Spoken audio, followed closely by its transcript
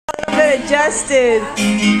just did.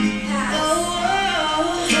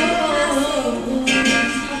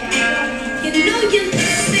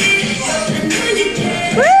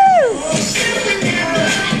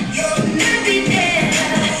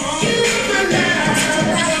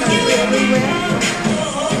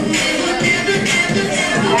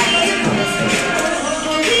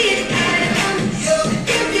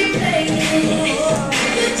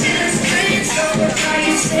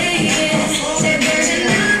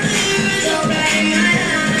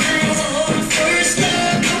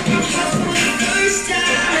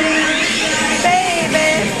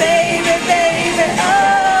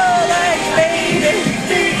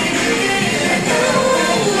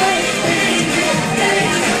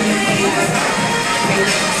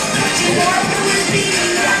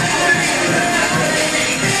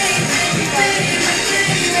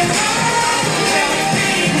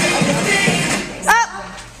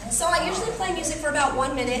 About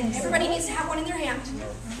 1 minute. Everybody needs to have one in their hand.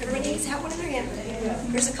 Everybody needs to have one in their hand.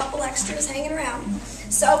 There's a couple extras hanging around.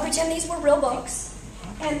 So pretend these were real books.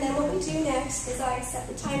 And then what we do next is I set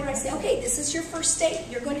the timer. I say, okay, this is your first date.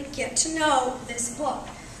 You're going to get to know this book.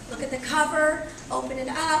 Look at the cover, open it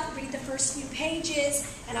up, read the first few pages,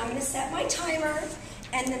 and I'm going to set my timer.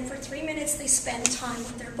 And then for 3 minutes, they spend time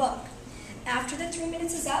with their book. After the 3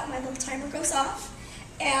 minutes is up, my little timer goes off,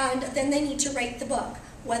 and then they need to rate the book.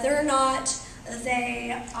 Whether or not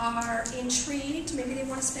they are intrigued, maybe they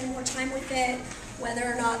want to spend more time with it, whether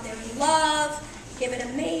or not they're in love, give it a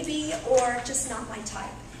maybe, or just not my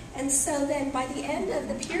type. And so then by the end of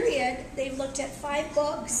the period, they've looked at 5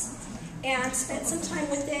 books and spent some time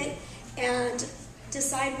with it and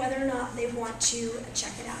decide whether or not they want to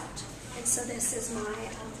check it out. And so this is my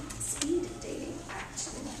speed dating act.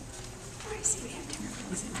 I see we have different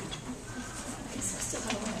ones. Okay, so I still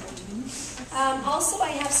have a lot. Also, I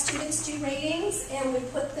have students do ratings, and we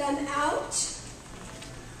put them out.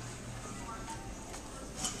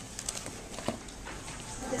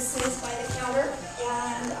 This is by the counter,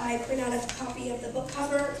 and I print out a copy of the book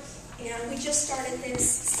cover, and we just started this,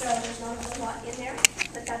 so there's not a whole lot in there,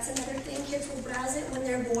 but that's another thing. Kids will browse it when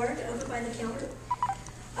they're bored over by the counter.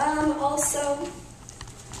 Also,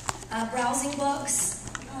 browsing books,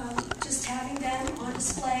 just having them on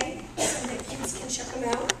display so that kids can check them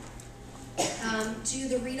out. Do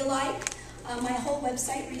the read-alike. My whole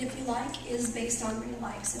website, Read If You Like, is based on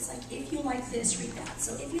read-alikes. It's like, if you like this, read that.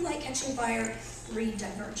 So if you like Catching Fire, read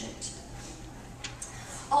Divergent.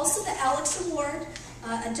 Also, the Alex Award,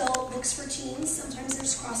 adult books for teens. Sometimes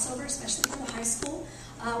there's crossover, especially for the high school.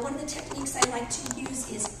 One of the techniques I like to use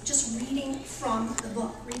is just reading from the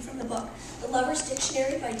book. Read from the book. The Lover's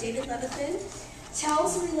Dictionary by David Levithan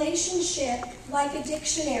tells a relationship like a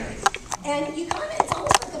dictionary. And you kind of, it's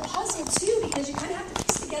almost like a puzzle too, because you kind of have to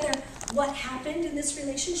piece together what happened in this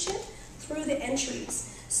relationship through the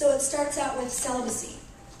entries. So it starts out with celibacy,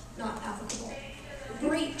 not applicable.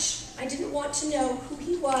 Breach, I didn't want to know who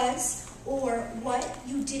he was or what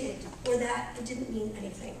you did, or that it didn't mean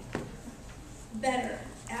anything. Better,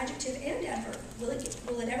 adjective and adverb. Will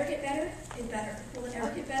it ever get better? It better. Will it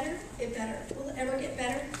ever get better? It better. Will it ever get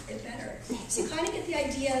better? It better. So you kind of get the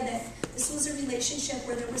idea that this was a relationship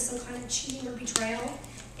where there was some kind of cheating or betrayal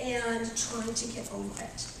and trying to get over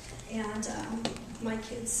it. And my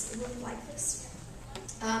kids really like this.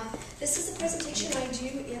 This is a presentation I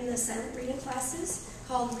do in the silent reading classes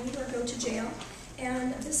called Read or Go to Jail.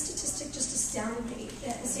 And this statistic just astounded me.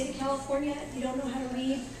 That in the state of California, if you don't know how to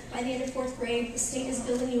read by the end of 4th grade, the state is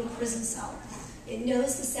building you a prison cell. It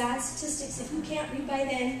knows the sad statistics. If you can't read by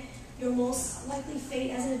then, your most likely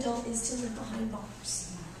fate as an adult is to live behind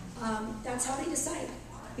bars. That's how they decide.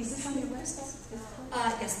 Is this how they arrest?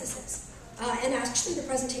 Yes, this is. And actually the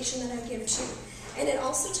presentation that I give too. And it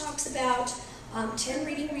also talks about 10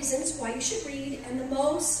 reading reasons why you should read. And the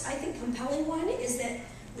most, I think, compelling one is that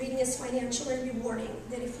reading is financially rewarding.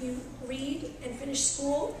 That if you read and finish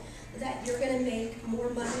school, that you're going to make more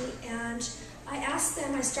money. And I asked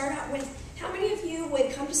them, I start out with, how many of you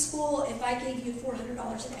would come to school if I gave you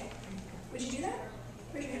 $400 a day? Would you do that?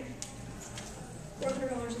 Raise your hand.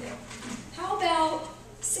 $400 a day. How about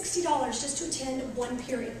 $60 just to attend one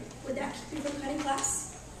period? Would that keep you from cutting class?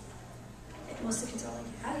 Most of the kids are like,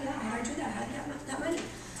 how do I do that? How do I get that money?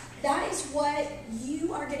 That is what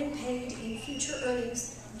you are getting paid in future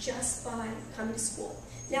earnings just by coming to school.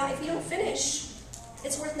 Now, if you don't finish,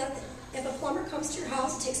 it's worth nothing. If a plumber comes to your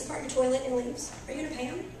house, takes apart your toilet, and leaves, are you going to pay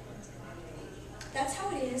him? That's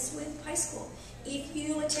how it is with high school. If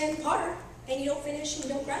you attend part and you don't finish and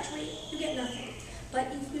you don't graduate, you get nothing. But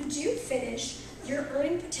if you do finish, your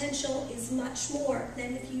earning potential is much more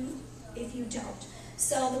than if you don't.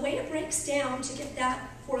 So the way it breaks down to get that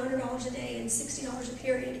 $400 a day and $60 a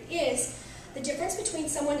period is the difference between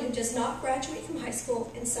someone who does not graduate from high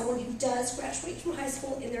school and someone who does graduate from high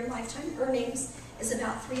school in their lifetime earnings is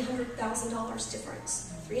about $300,000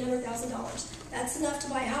 difference. $300,000. That's enough to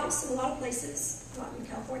buy a house in a lot of places, not in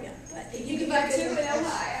California. But you can buy 2 in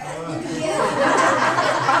Ohio. Yeah.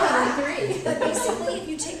 Probably 3. But basically, if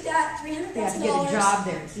you take that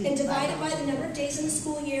 $300,000 and divide it by the number of days in the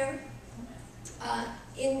school year,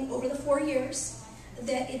 over the 4 years,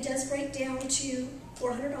 that it does break down to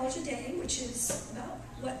 $400 a day, which is about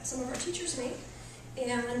what some of our teachers make,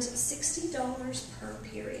 and $60 per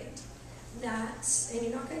period. And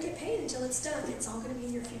you're not going to get paid until it's done. It's all going to be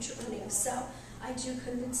in your future earnings. So I do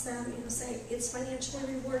convince them, say it's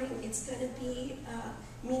financially rewarding. It's going to be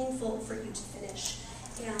meaningful for you to finish.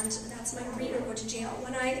 And that's my read or go to jail.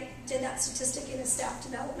 When I did that statistic in a staff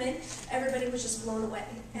development, everybody was just blown away.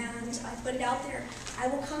 And I put it out there. I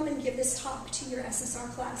will come and give this talk to your SSR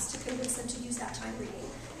class to convince them to use that time reading.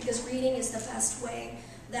 Because reading is the best way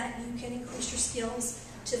that you can increase your skills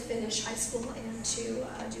to finish high school and to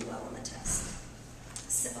do well on the test.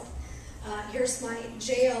 So here's my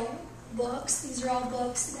jail books. These are all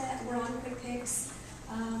books that were on Quick Picks,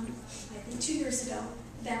 I think 2 years ago,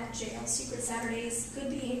 about jail. Secret Saturdays. Good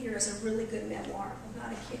Behavior is a really good memoir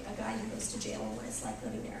about a guy who goes to jail and what it's like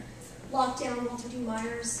living there. Lockdown, Walter D.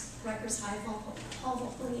 Myers, Rikers High, Paul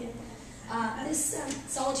Volponian. This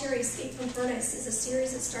Solitary Escape from Furnace is a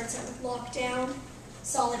series that starts out with Lockdown,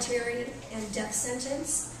 Solitary, and Death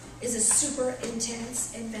Sentence. Is a super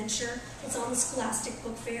intense adventure. It's on the Scholastic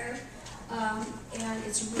Book Fair, and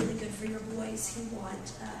it's really good for your boys who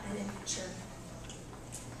want an adventure.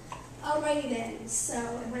 Alrighty then, so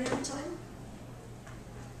am I out of time?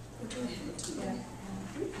 Or do I have time?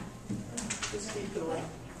 Just keep going.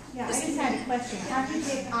 Yeah, I just had a question. How do you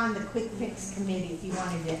get on the Quick Picks committee if you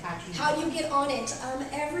wanted to actually... How do you get on it?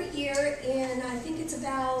 Every year in, I think it's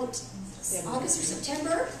about August or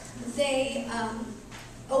September, they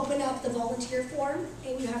open up the volunteer form,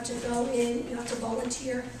 and you have to go in, you have to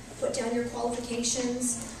volunteer, put down your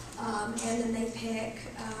qualifications, and then they pick,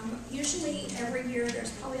 usually every year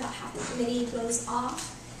there's probably about half the committee goes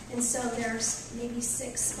off, and so there's maybe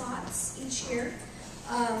 6 spots each year.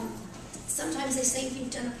 Sometimes they say if you've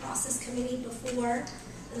done a process committee before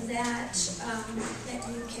that that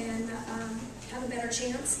you can have a better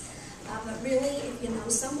chance. But really, if you know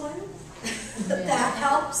someone, that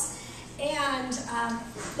helps. And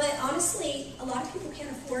but honestly, a lot of people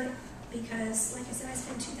can't afford it because, like I said, I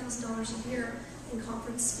spend $2,000 a year in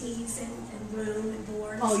conference fees and room and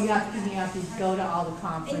board. Oh, you have to go to all the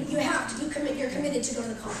conferences. And you have to. You're committed to go to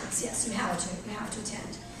the conference. Yes, you have to. You have to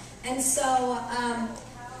attend. And so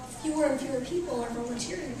fewer and fewer people are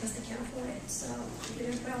volunteering because they can't afford it. So if you're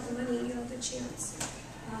going to put out the money, you have a good chance.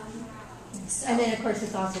 And then, of course,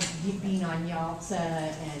 it's also being on YALSA.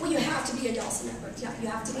 And well, you have to be a YALSA member. Yeah, you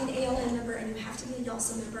have to be an ALN member, and you have to be a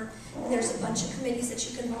YALSA member. And there's a bunch of committees that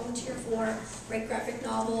you can volunteer for: Great Graphic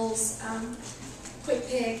Novels, Quick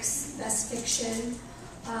Picks, Best Fiction.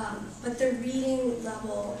 But the reading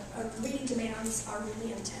level, reading demands are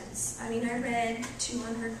really intense. I mean, I read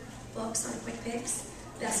 200 books on Quick Picks.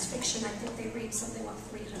 Best Fiction, I think they read something like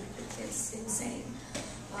 300. It's insane.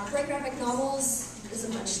 Great Graphic Novels is a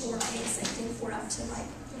much slower pace. I think we're up to like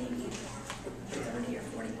maybe 30 or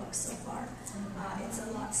 40 books so far. It's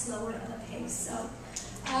a lot slower of a pace. So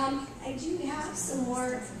I do have some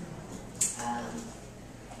more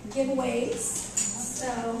giveaways.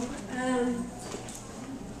 So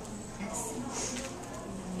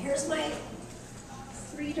here's my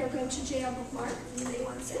Read or Go to Jail bookmark. Anybody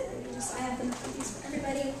wants it? I have them these for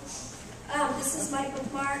everybody. This is my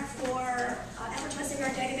bookmark for advertising our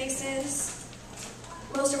databases.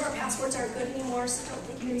 Most of our passwords aren't good anymore, so don't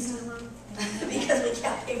think you're using them because we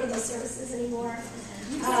can't pay for those services anymore.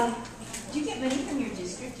 Do you get money from your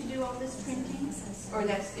district to do all this printing, or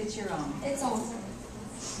it's your own? It's all.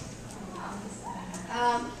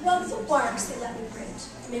 Well, bookmarks they let me print.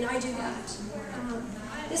 I mean, I do that.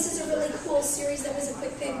 This is a really cool series that was a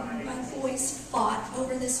quick thing. My boys fought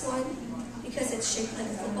over this one because it's shaped like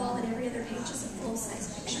a football and every other page is a full-size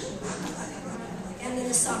picture. And then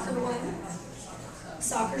the soccer one.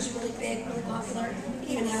 Soccer's really big, really popular. It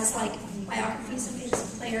even has like biographies of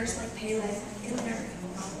famous players like Pele in there.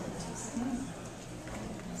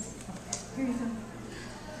 Here you go.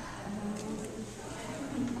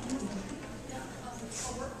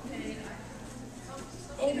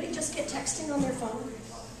 Anybody just get texting on their phone?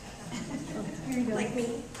 Like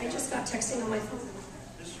me. I just got texting on my phone.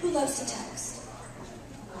 Who loves to text?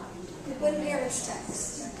 When parents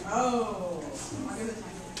text? Oh.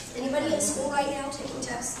 Anybody in school right now taking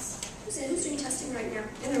tests? Who's doing testing right now?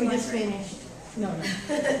 In We their just library? finished. No.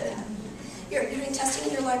 You're doing testing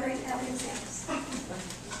in your library to have exams.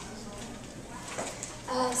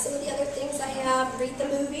 Some of the other things I have, read the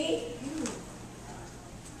movie.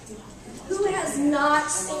 Who has not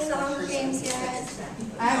seen The Hunger Games yet?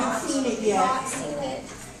 I haven't seen it yet. Not seen it.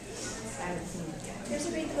 I haven't seen it yet. Here's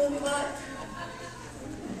a read the movie book.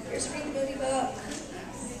 Here's a read the movie book.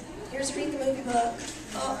 Here's a read the movie book.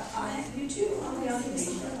 Oh, you too. Oh, yeah,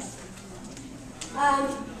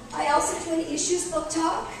 I also do an issues book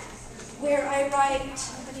talk where I write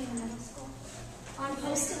on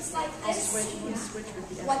post-its like this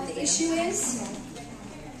what the issue is.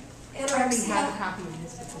 And I already have a copy of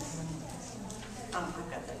this, but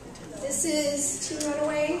I've got that one too. this is Teen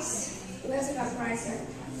Runaways. Who hasn't got a prize yet?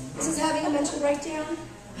 This is having a mental breakdown.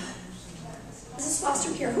 This is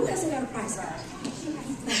foster care. Who hasn't got a prize yet?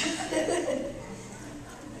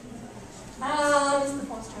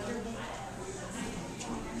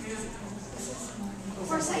 Of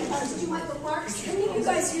course, I do my bookmarks. Any of you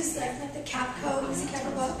guys use the Capco, use the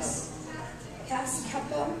cover books? Yes,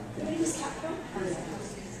 Capco. Anybody use Capco?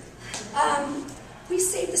 We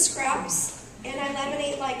save the scraps, and I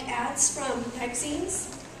laminate like ads from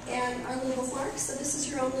magazines and our little bookmarks. So this is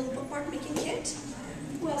your own little bookmark making kit.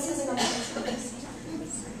 Who else has another one?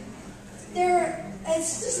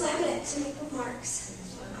 It's just laminate to make bookmarks.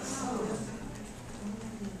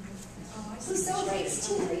 Who celebrates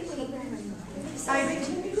Teen Read Week? Celebrate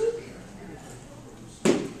Teen Read Week?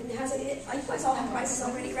 And hasn't it? You guys all have prizes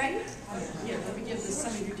already, right? Yeah, let me give this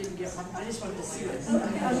somebody who didn't get one. I just wanted to see it.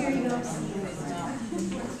 Okay. oh, here you go.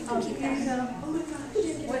 Oh, Here you go.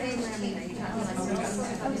 What age range are you talking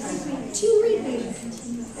about? Teen Read Week.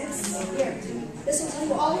 It's here. This will tell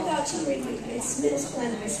you all about Teen Read Week. It's middle school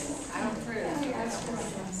and high school. I don't approve.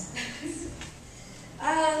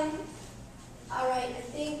 All right, I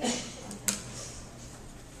think.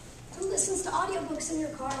 Who listens to audiobooks in your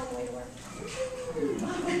car on the way to work?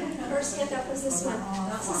 First hand up was this one.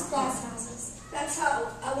 This is Glass Houses. That's how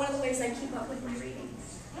one of the ways I keep up with my reading.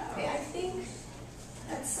 Okay, I think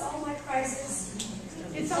that's all my prizes.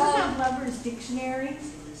 Did someone have Lover's Dictionary? I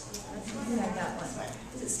have that one.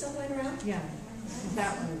 Is it still going around? Yeah,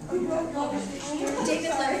 that one. Who wrote Lover's Dictionary? David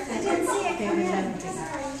Levitt. I didn't see it. David Levitt.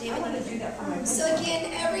 David Levitt. So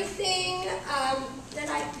again, everything that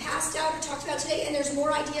I passed out or talked about today, and there's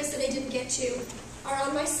more ideas that I didn't get to, are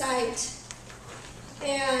on my site.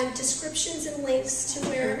 And descriptions and links to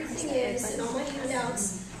where everything is, and all my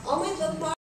handouts, all my bookmarks.